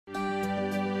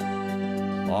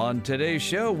On today's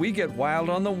show, we get wild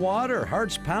on the water,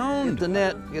 hearts pound.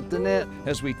 Get the net.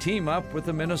 As we team up with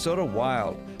the Minnesota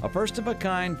Wild, a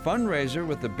first-of-a-kind fundraiser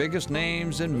with the biggest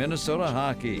names in Minnesota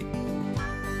hockey.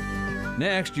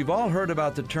 Next, you've all heard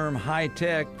about the term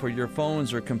high-tech for your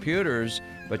phones or computers,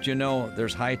 but you know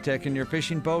there's high-tech in your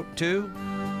fishing boat too?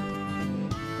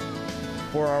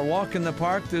 For our walk in the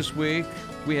park this week,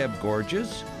 we have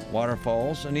gorges,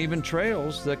 waterfalls, and even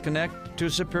trails that connect to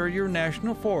Superior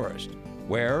National Forest.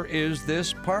 Where is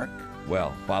this park?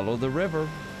 Well, follow the river.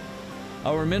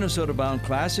 Our Minnesota-bound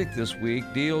classic this week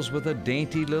deals with a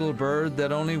dainty little bird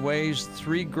that only weighs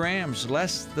 3 grams,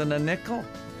 less than a nickel.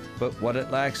 But what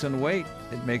it lacks in weight,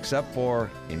 it makes up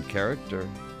for in character.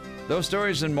 Those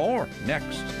stories and more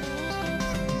next.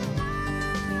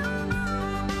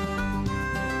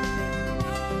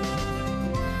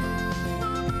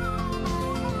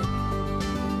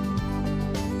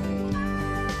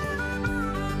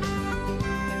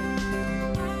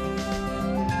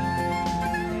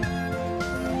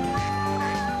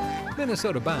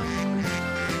 Minnesota Bound.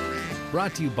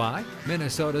 Brought to you by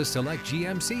Minnesota's select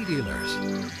GMC dealers.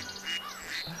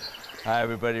 Hi,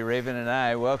 everybody. Raven and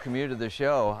I welcome you to the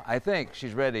show. I think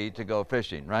she's ready to go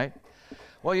fishing, right?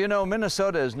 Well, you know,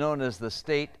 Minnesota is known as the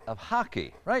state of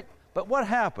hockey, right? But what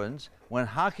happens when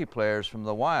hockey players from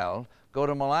the Wild go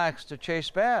to Mille Lacs to chase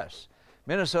bass?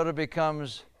 Minnesota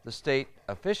becomes the state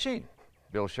of fishing.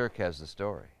 Bill Shirk has the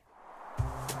story.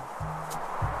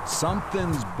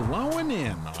 Something's blowing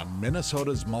in on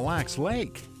Minnesota's Mille Lacs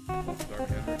Lake.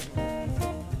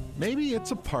 Maybe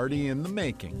it's a party in the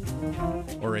making,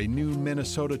 or a new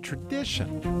Minnesota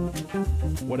tradition.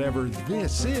 Whatever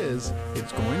this is,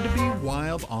 it's going to be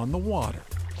wild on the water.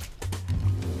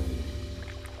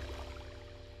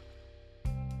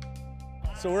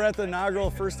 So we're at the inaugural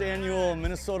first annual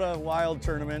Minnesota Wild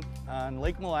Tournament on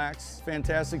Lake Mille Lacs.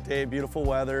 Fantastic day, beautiful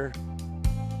weather.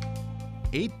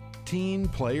 18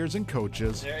 players and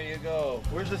coaches. There you go.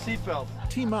 Where's the seatbelt?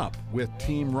 Team up with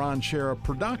Team Ron Shera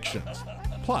Productions,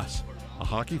 plus a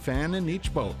hockey fan in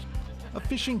each boat. A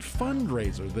fishing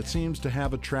fundraiser that seems to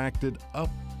have attracted a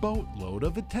boatload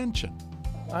of attention.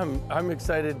 I'm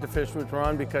excited to fish with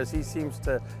Ron because he seems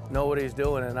to know what he's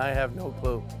doing and I have no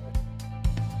clue.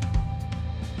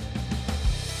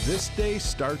 This day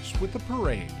starts with a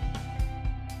parade.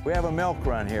 We have a milk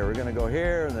run here. We're going to go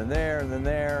here and then there and then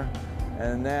there.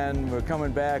 And then we're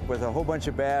coming back with a whole bunch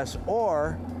of bass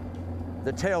or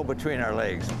the tail between our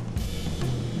legs.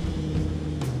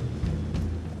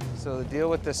 So the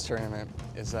deal with this tournament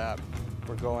is that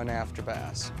we're going after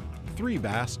bass. 3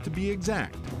 bass to be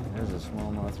exact. There's a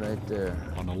smallmouth right there.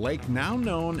 On a lake now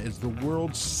known as the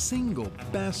world's single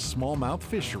best smallmouth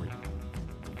fishery.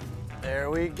 There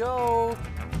we go.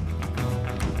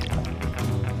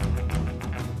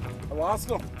 I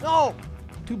lost him. No!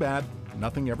 Too bad,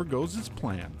 nothing ever goes as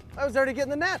planned. I was already getting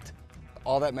the net.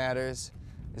 All that matters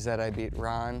is that I beat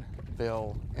Ron,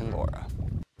 Bill, and Laura.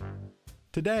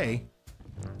 Today,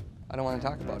 I don't want to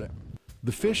talk about it.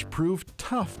 the fish proved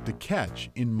tough to catch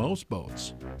in most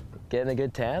boats. Getting a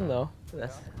good tan, though.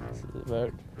 That's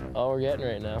about all we're getting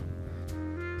right now.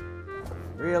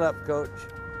 Reel up, Coach.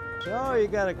 Oh, you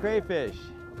got a crayfish.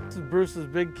 This is Bruce's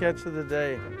big catch of the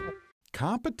day.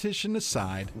 Competition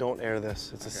aside, Don't air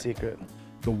this, it's a secret.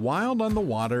 the Wild on the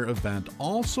Water event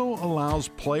also allows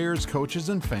players, coaches,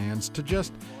 and fans to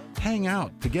just hang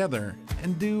out together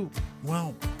and do,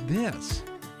 well, this.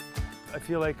 I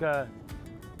feel like I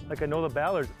know the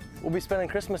Ballards. We'll be spending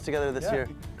Christmas together this year.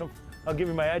 Come, I'll give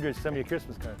you my address, send me a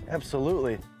Christmas card.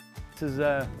 Absolutely. This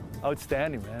is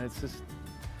outstanding, man. It's just,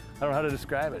 I don't know how to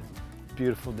describe it.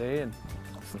 Beautiful day and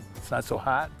it's not so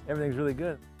hot. Everything's really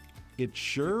good. It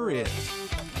sure is.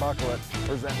 Buckle it.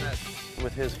 Where's that net?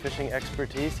 With his fishing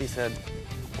expertise, he said,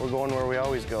 we're going where we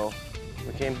always go.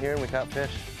 We came here and we caught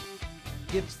fish.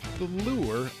 It's the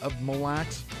lure of Mille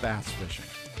Lacs bass fishing.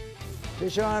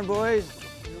 Fish on, boys.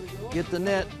 Get the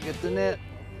net, get the net.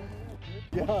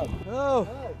 Oh,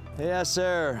 yes,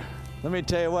 sir. Let me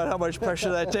tell you what, how much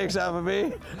pressure that takes off of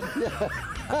me.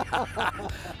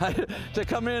 To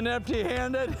come in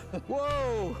empty-handed,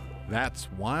 whoa. That's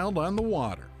Wild on the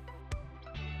Water.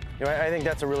 You know, I think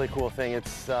that's a really cool thing.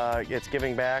 It's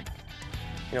giving back,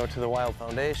 you know, to the Wild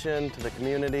Foundation, to the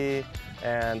community,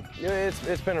 and you know,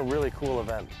 it's been a really cool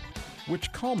event.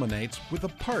 Which culminates with a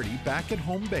party back at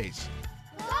home base.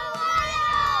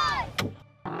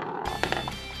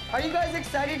 Are you guys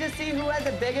excited to see who had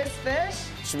the biggest fish?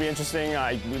 Should be interesting.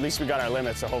 At least we got our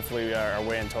limit, so hopefully our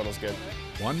weigh-in total's good.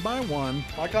 One by one,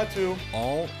 I caught two.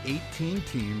 all 18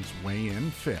 teams weigh in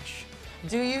fish.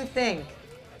 Do you think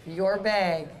your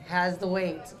bag has the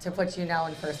weight to put you now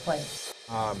in first place?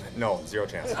 No, zero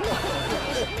chance.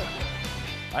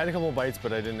 I had a couple bites,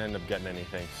 but I didn't end up getting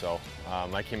anything, so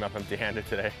I came up empty-handed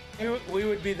today. We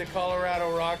would be the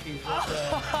Colorado Rockies of the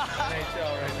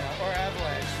NHL right now, or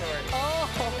Avalanche, sorry. Oh.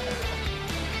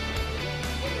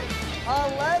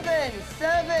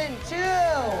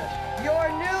 11-7-2, your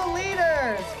new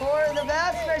leaders for the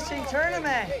bass fishing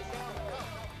tournament.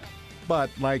 But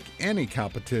like any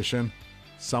competition,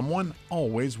 someone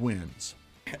always wins.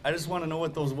 I just want to know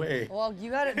what those weigh. Well,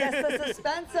 you got it. That's the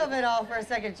suspense of it all for a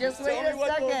second. Just wait a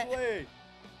second.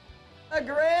 A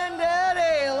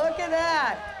granddaddy, look at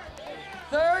that.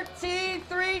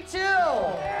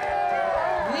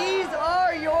 13-3-2. These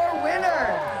are your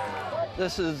winners.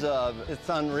 This is, it's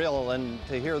unreal, and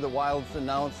to hear the Wilds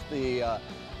announce the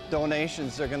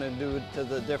donations they're going to do to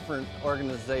the different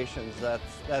organizations,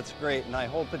 that's great, and I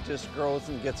hope it just grows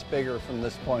and gets bigger from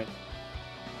this point.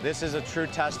 This is a true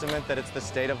testament that it's the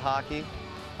state of hockey.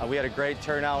 We had a great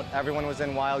turnout. Everyone was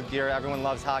in wild gear. Everyone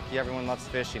loves hockey. Everyone loves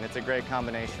fishing. It's a great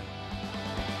combination.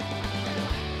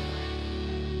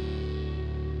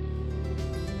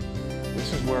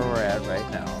 This is where we're at right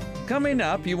now. Coming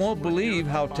up, you won't believe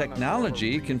how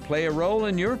technology can play a role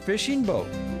in your fishing boat.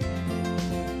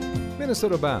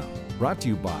 Minnesota Bound, brought to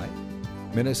you by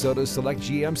Minnesota's select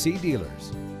GMC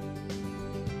dealers,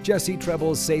 Jesse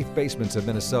Treble's Safe Basements of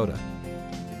Minnesota,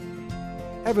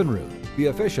 Evinrude, the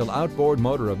official outboard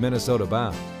motor of Minnesota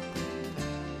Bound,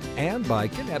 and by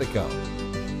Kinetico.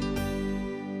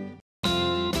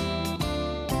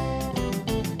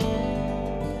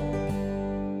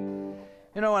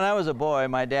 You know, when I was a boy,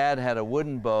 my dad had a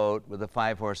wooden boat with a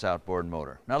 5-horse outboard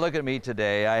motor. Now look at me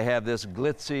today. I have this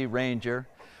glitzy Ranger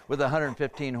with a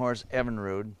 115-horse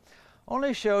Evinrude.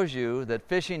 Only shows you that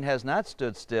fishing has not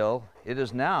stood still. It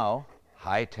is now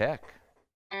high-tech.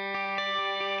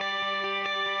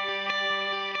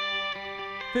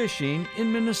 Fishing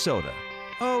in Minnesota.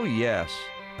 Oh yes,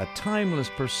 a timeless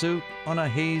pursuit on a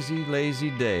hazy, lazy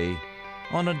day,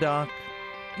 on a dock,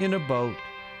 in a boat.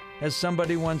 As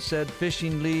somebody once said,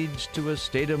 fishing leads to a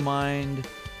state of mind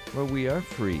where we are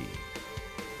free.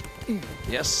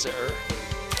 Yes, sir.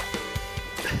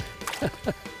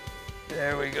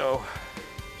 There we go.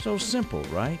 So simple,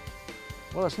 right?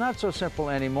 Well, it's not so simple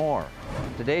anymore.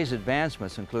 Today's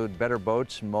advancements include better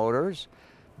boats and motors,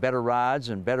 better rods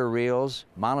and better reels.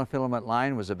 Monofilament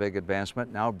line was a big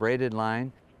advancement, now braided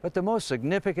line. But the most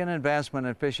significant advancement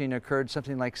in fishing occurred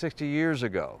something like 60 years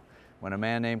ago, when a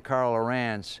man named Carl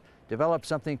Lorentz developed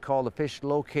something called a fish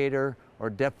locator or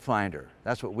depth finder.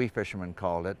 That's what we fishermen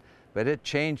called it, but it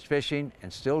changed fishing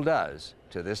and still does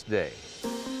to this day.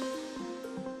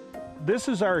 This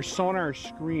is our sonar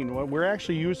screen. What we're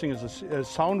actually using is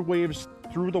sound waves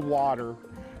through the water.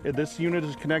 This unit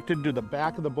is connected to the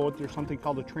back of the boat. There's something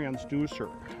called a transducer.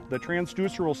 The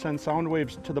transducer will send sound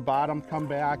waves to the bottom, come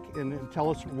back, and tell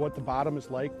us what the bottom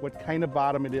is like, what kind of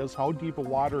bottom it is, how deep of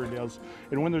water it is.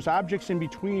 And when there's objects in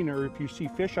between, or if you see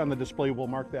fish on the display, we'll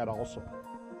mark that also.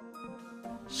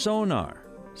 Sonar,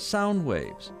 sound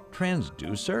waves,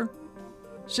 transducer?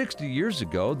 60 years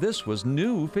ago, this was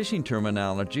new fishing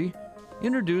terminology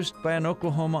introduced by an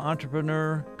Oklahoma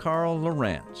entrepreneur, Carl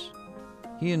Lorentz.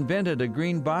 He invented a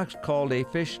green box called a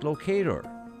fish locator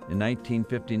in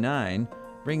 1959,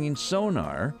 bringing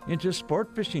sonar into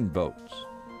sport fishing boats.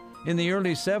 In the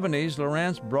early 70s,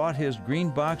 Lorentz brought his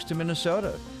green box to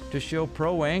Minnesota to show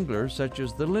pro anglers such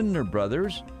as the Lindner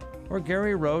brothers or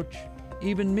Gary Roach,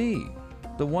 even me,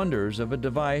 the wonders of a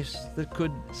device that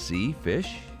could see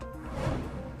fish.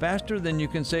 Faster than you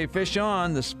can say fish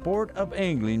on, the sport of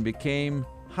angling became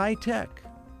high-tech,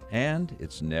 and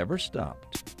it's never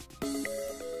stopped.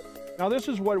 Now this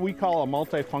is what we call a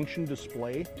multifunction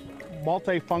display.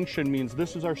 Multifunction means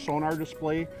this is our sonar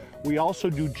display. We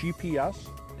also do GPS.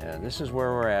 Yeah, this is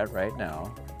where we're at right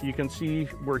now. You can see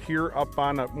we're here up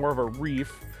on more of a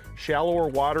reef, shallower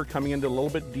water coming into a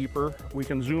little bit deeper. We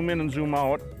can zoom in and zoom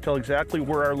out, tell exactly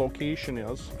where our location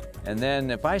is. And then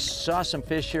if I saw some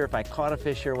fish here, if I caught a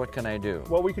fish here, what can I do?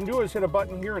 What we can do is hit a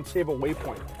button here and save a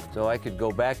waypoint. So I could go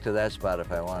back to that spot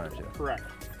if I wanted to. Correct.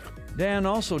 Dan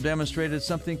also demonstrated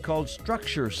something called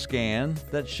structure scan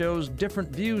that shows different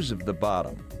views of the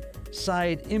bottom.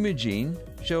 Side imaging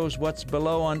shows what's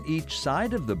below on each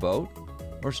side of the boat,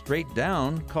 or straight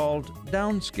down called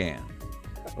down scan.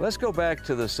 Let's go back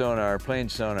to the sonar, plain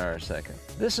sonar a second.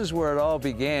 This is where it all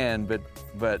began,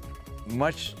 but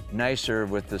much nicer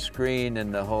with the screen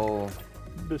and the whole...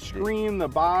 The screen, the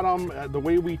bottom, the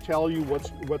way we tell you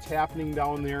what's happening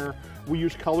down there. We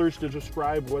use colors to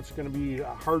describe what's going to be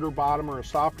a harder bottom or a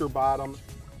softer bottom.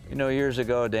 You know, years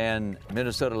ago, Dan,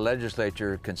 Minnesota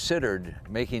legislature considered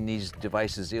making these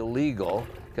devices illegal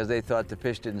because they thought the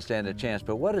fish didn't stand a chance.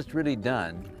 But what it's really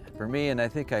done for me, and I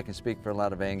think I can speak for a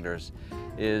lot of anglers,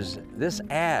 is this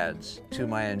adds to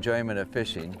my enjoyment of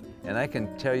fishing. And I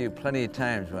can tell you plenty of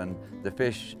times when the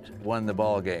fish won the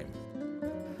ball game.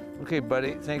 Okay,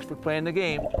 buddy, thanks for playing the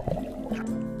game.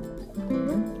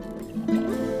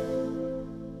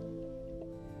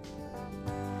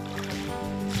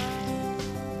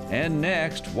 And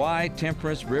next, why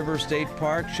Temperance River State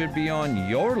Park should be on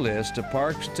your list of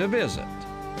parks to visit.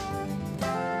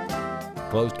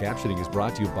 Closed captioning is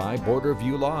brought to you by Border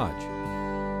View Lodge.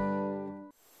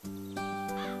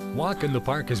 Walk in the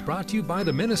Park is brought to you by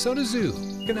the Minnesota Zoo,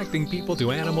 connecting people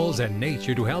to animals and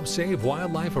nature to help save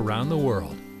wildlife around the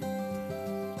world.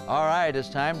 All right, it's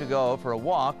time to go for a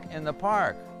walk in the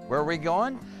park. Where are we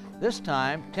going? This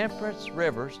time, Temperance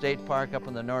River State Park up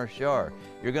on the North Shore.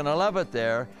 You're gonna love it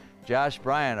there. Josh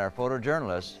Bryan, our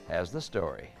photojournalist, has the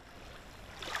story.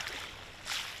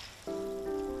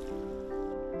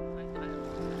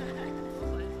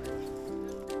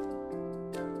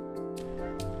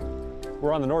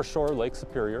 We're on the North Shore, Lake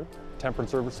Superior,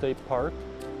 Temperance River State Park.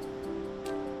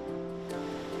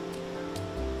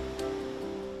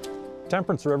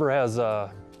 Temperance River has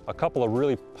a couple of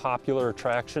really popular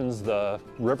attractions. The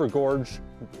river gorge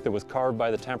that was carved by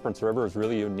the Temperance River is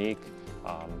really unique.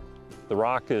 The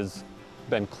rock has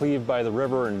been cleaved by the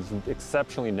river and is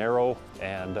exceptionally narrow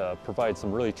and provides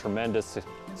some really tremendous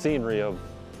scenery of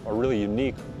a really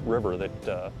unique river that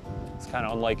is kind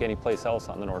of unlike any place else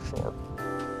on the North Shore.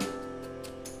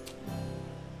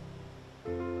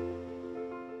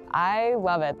 I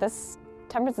love it. This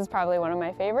Temperance is probably one of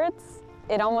my favorites.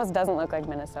 It almost doesn't look like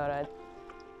Minnesota.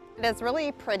 It's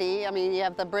really pretty. I mean, you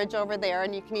have the bridge over there,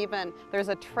 and you can even, there's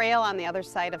a trail on the other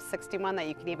side of 61 that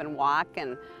you can even walk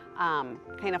and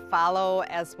kind of follow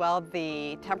as well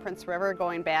the Temperance River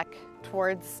going back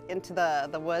towards into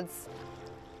the woods.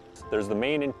 There's the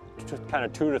main kind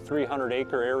of 200 to 300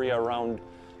 acre area around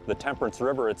the Temperance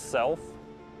River itself.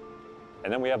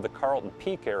 And then we have the Carlton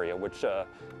Peak area, which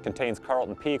contains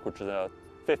Carlton Peak, which is a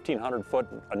 1,500 foot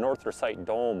anorthosite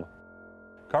dome.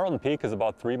 Carlton Peak is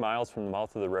about 3 miles from the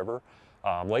mouth of the river.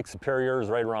 Lake Superior is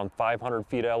right around 500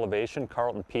 feet elevation.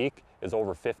 Carlton Peak is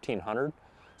over 1,500.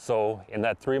 So in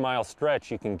that 3 mile stretch,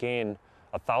 you can gain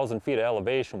 1,000 feet of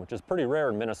elevation, which is pretty rare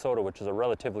in Minnesota, which is a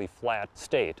relatively flat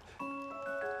state.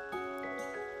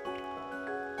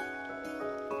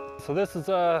 So this is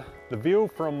the view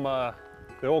from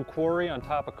the old quarry on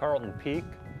top of Carlton Peak.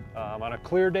 On a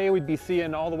clear day, we'd be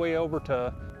seeing all the way over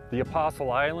to the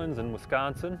Apostle Islands in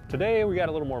Wisconsin. Today, we got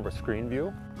a little more of a screen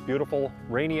view. Beautiful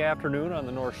rainy afternoon on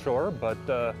the North Shore, but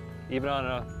even on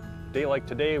a day like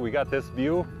today, we got this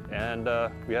view and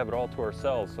we have it all to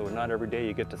ourselves. So not every day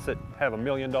you get to sit, have $1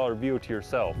 million view to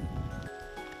yourself.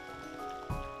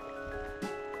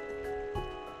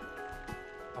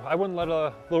 I wouldn't let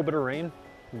a little bit of rain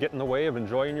get in the way of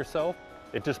enjoying yourself.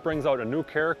 It just brings out a new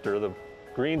character. The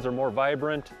greens are more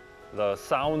vibrant, the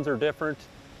sounds are different.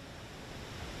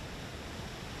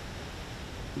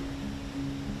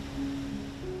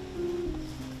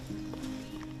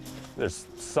 There's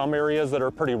some areas that are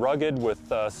pretty rugged with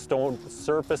stone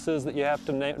surfaces that you have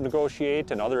to negotiate,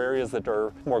 and other areas that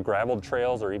are more graveled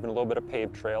trails or even a little bit of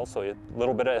paved trails, so a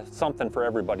little bit of something for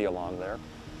everybody along there.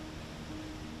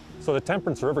 So the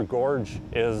Temperance River Gorge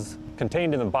is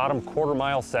contained in the bottom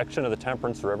quarter-mile section of the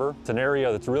Temperance River. It's an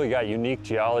area that's really got unique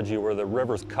geology where the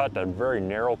river's cut a very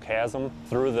narrow chasm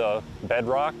through the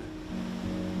bedrock.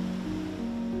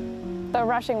 The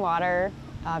rushing water,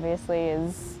 obviously,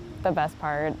 is the best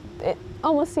part. It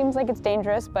almost seems like it's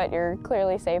dangerous, but you're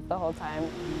clearly safe the whole time.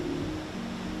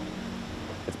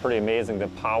 It's pretty amazing the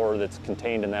power that's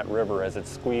contained in that river as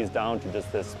it's squeezed down to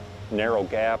just this narrow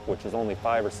gap, which is only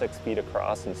 5 or 6 feet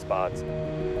across in spots.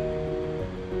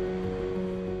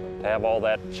 To have all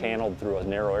that channeled through a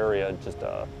narrow area, just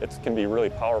it can be really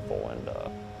powerful and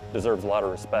deserves a lot of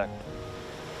respect.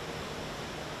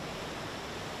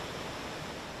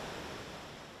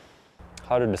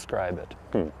 How to describe it?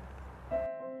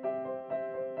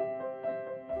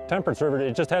 Temperance River,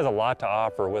 it just has a lot to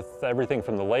offer with everything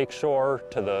from the lake shore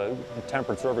to the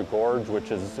Temperance River Gorge,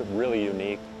 which is really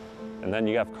unique. And then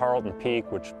you have Carlton Peak,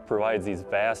 which provides these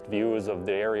vast views of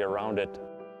the area around it.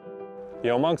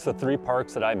 You know, amongst the 3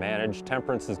 parks that I manage,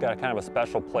 Temperance has got kind of a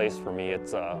special place for me.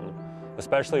 It's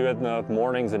especially in the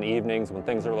mornings and evenings when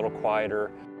things are a little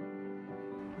quieter.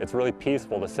 It's really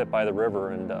peaceful to sit by the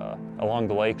river and along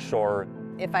the lake shore.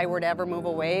 If I were to ever move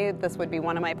away, this would be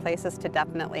one of my places to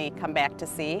definitely come back to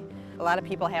see. A lot of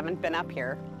people haven't been up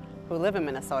here who live in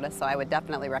Minnesota, so I would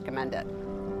definitely recommend it.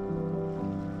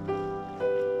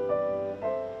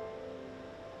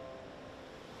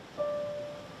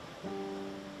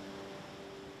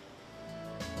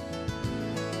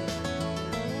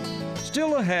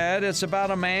 Still ahead, it's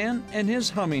about a man and his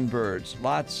hummingbirds.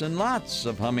 Lots and lots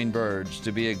of hummingbirds,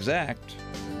 to be exact.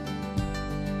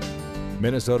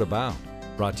 Minnesota Bound,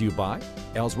 brought to you by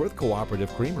Ellsworth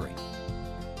Cooperative Creamery,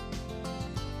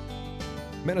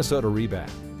 Minnesota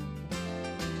Rebath,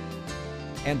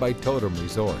 and by Totem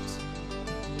Resorts.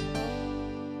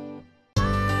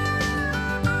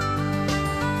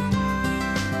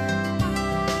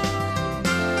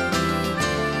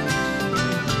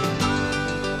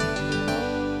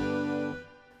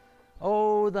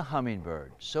 Oh, the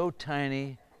hummingbird, so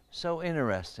tiny, so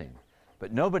interesting.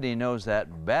 But nobody knows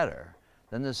that better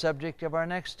than the subject of our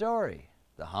next story,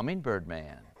 the Hummingbird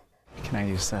Man. Can I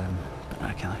use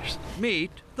binoculars?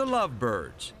 Meet the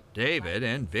lovebirds, David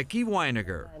and Vicki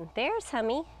Weiniger. There's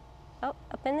Hummy,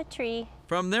 up in the tree.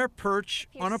 From their perch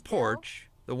on a porch,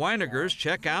 the Weinigers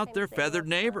check out their feathered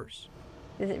neighbors.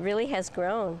 It really has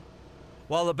grown.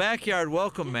 While the backyard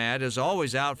welcome mat is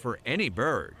always out for any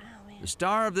bird, the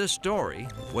star of this story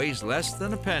weighs less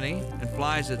than a penny and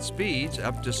flies at speeds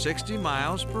up to 60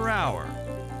 miles per hour.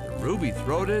 The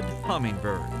ruby-throated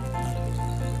hummingbird.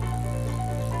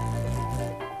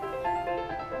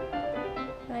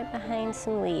 Right behind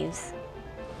some leaves.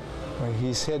 Well,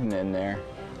 he's hidden in there.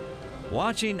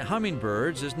 Watching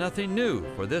hummingbirds is nothing new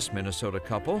for this Minnesota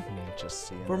couple.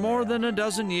 For more than a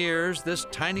dozen years, this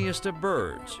tiniest of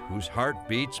birds, whose heart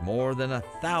beats more than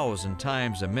 1,000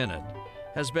 times a minute,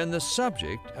 has been the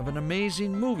subject of an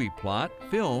amazing movie plot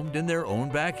filmed in their own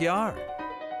backyard.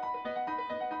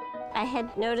 I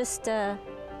had noticed a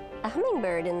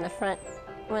hummingbird in the front,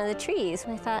 one of the trees.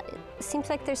 I thought, it seems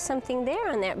like there's something there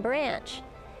on that branch.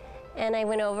 And I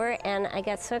went over and I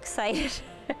got so excited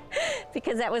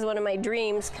because that was one of my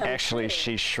dreams come Actually, true.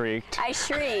 she shrieked. I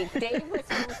shrieked. Dave was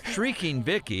Shrieking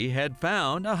Vicki had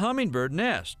found a hummingbird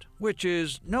nest, which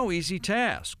is no easy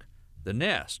task. The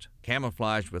nest,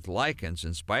 camouflaged with lichens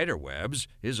and spider webs,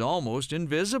 is almost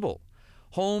invisible.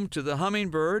 Home to the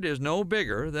hummingbird is no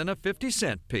bigger than a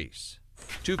 50-cent piece.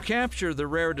 To capture the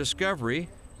rare discovery,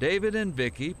 David and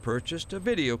Vicki purchased a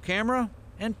video camera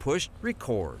and pushed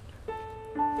record.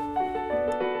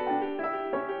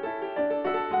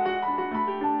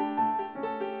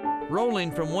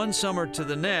 Rolling from one summer to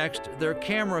the next, their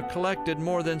camera collected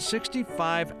more than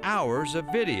 65 hours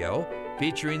of video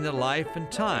featuring the life and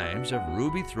times of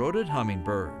ruby-throated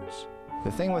hummingbirds.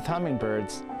 The thing with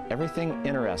hummingbirds, everything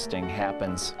interesting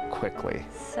happens quickly.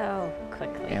 so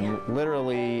quickly. And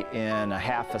literally in a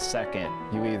half a second,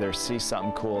 you either see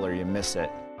something cool or you miss it.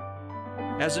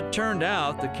 As it turned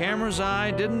out, the camera's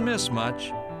eye didn't miss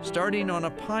much. Starting on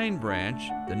a pine branch,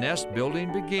 the nest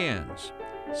building begins.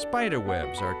 Spider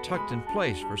webs are tucked in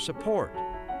place for support.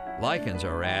 Lichens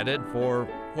are added for,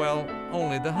 well,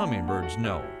 only the hummingbirds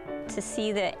know. To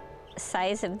see the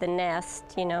size of the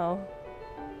nest, you know,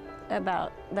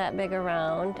 about that big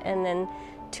around, and then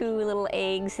 2 little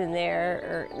eggs in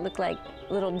there look like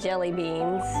little jelly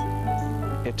beans.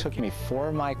 It took me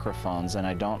 4 microphones, and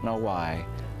I don't know why,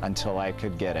 until I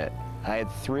could get it. I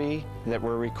had 3 that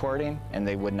were recording, and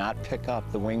they would not pick up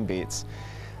the wing beats.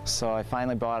 So I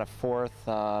finally bought a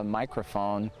 4th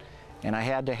microphone, and I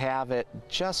had to have it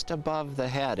just above the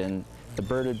head, and the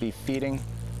bird would be feeding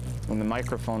when the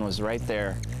microphone was right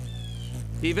there.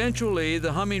 Eventually,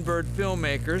 the hummingbird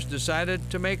filmmakers decided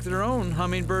to make their own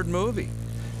hummingbird movie.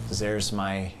 There's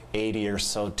my 80 or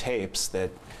so tapes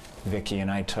that Vicki and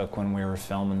I took when we were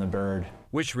filming the bird.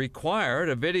 Which required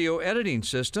a video editing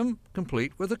system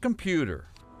complete with a computer.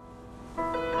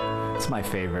 It's my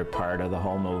favorite part of the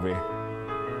whole movie,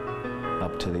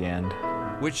 up to the end.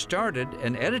 Which started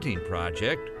an editing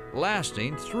project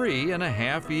lasting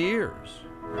 3.5 years.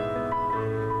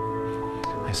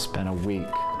 I spent a week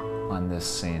on this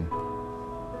scene.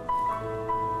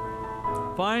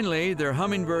 Finally, their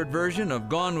hummingbird version of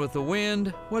Gone with the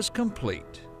Wind was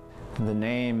complete. The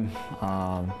name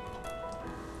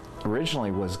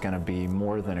originally was going to be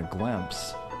More Than a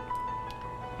Glimpse.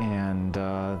 And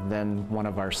then one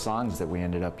of our songs that we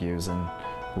ended up using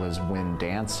was Wind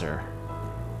Dancer.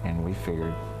 And we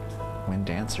figured, Wind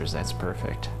Dancers, that's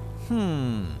perfect.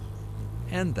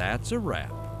 And that's a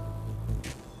wrap.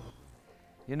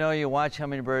 You know, you watch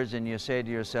hummingbirds and you say to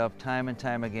yourself time and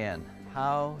time again,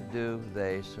 how do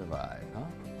they survive? Huh?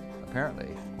 Apparently,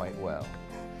 quite well.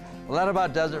 Well, that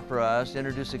about does it for us. To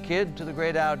introduce a kid to the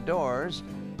great outdoors,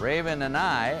 Raven and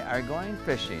I are going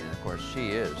fishing. And of course, she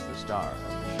is the star of the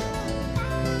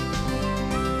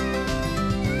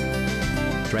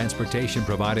show. Transportation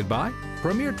provided by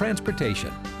Premier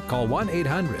Transportation. Call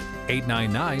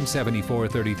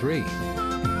 1-800-899-7433.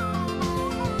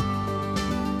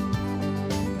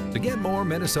 To get more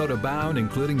Minnesota Bound,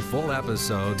 including full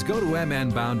episodes, go to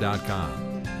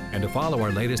mnbound.com. And to follow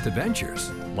our latest adventures,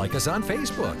 like us on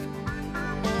Facebook.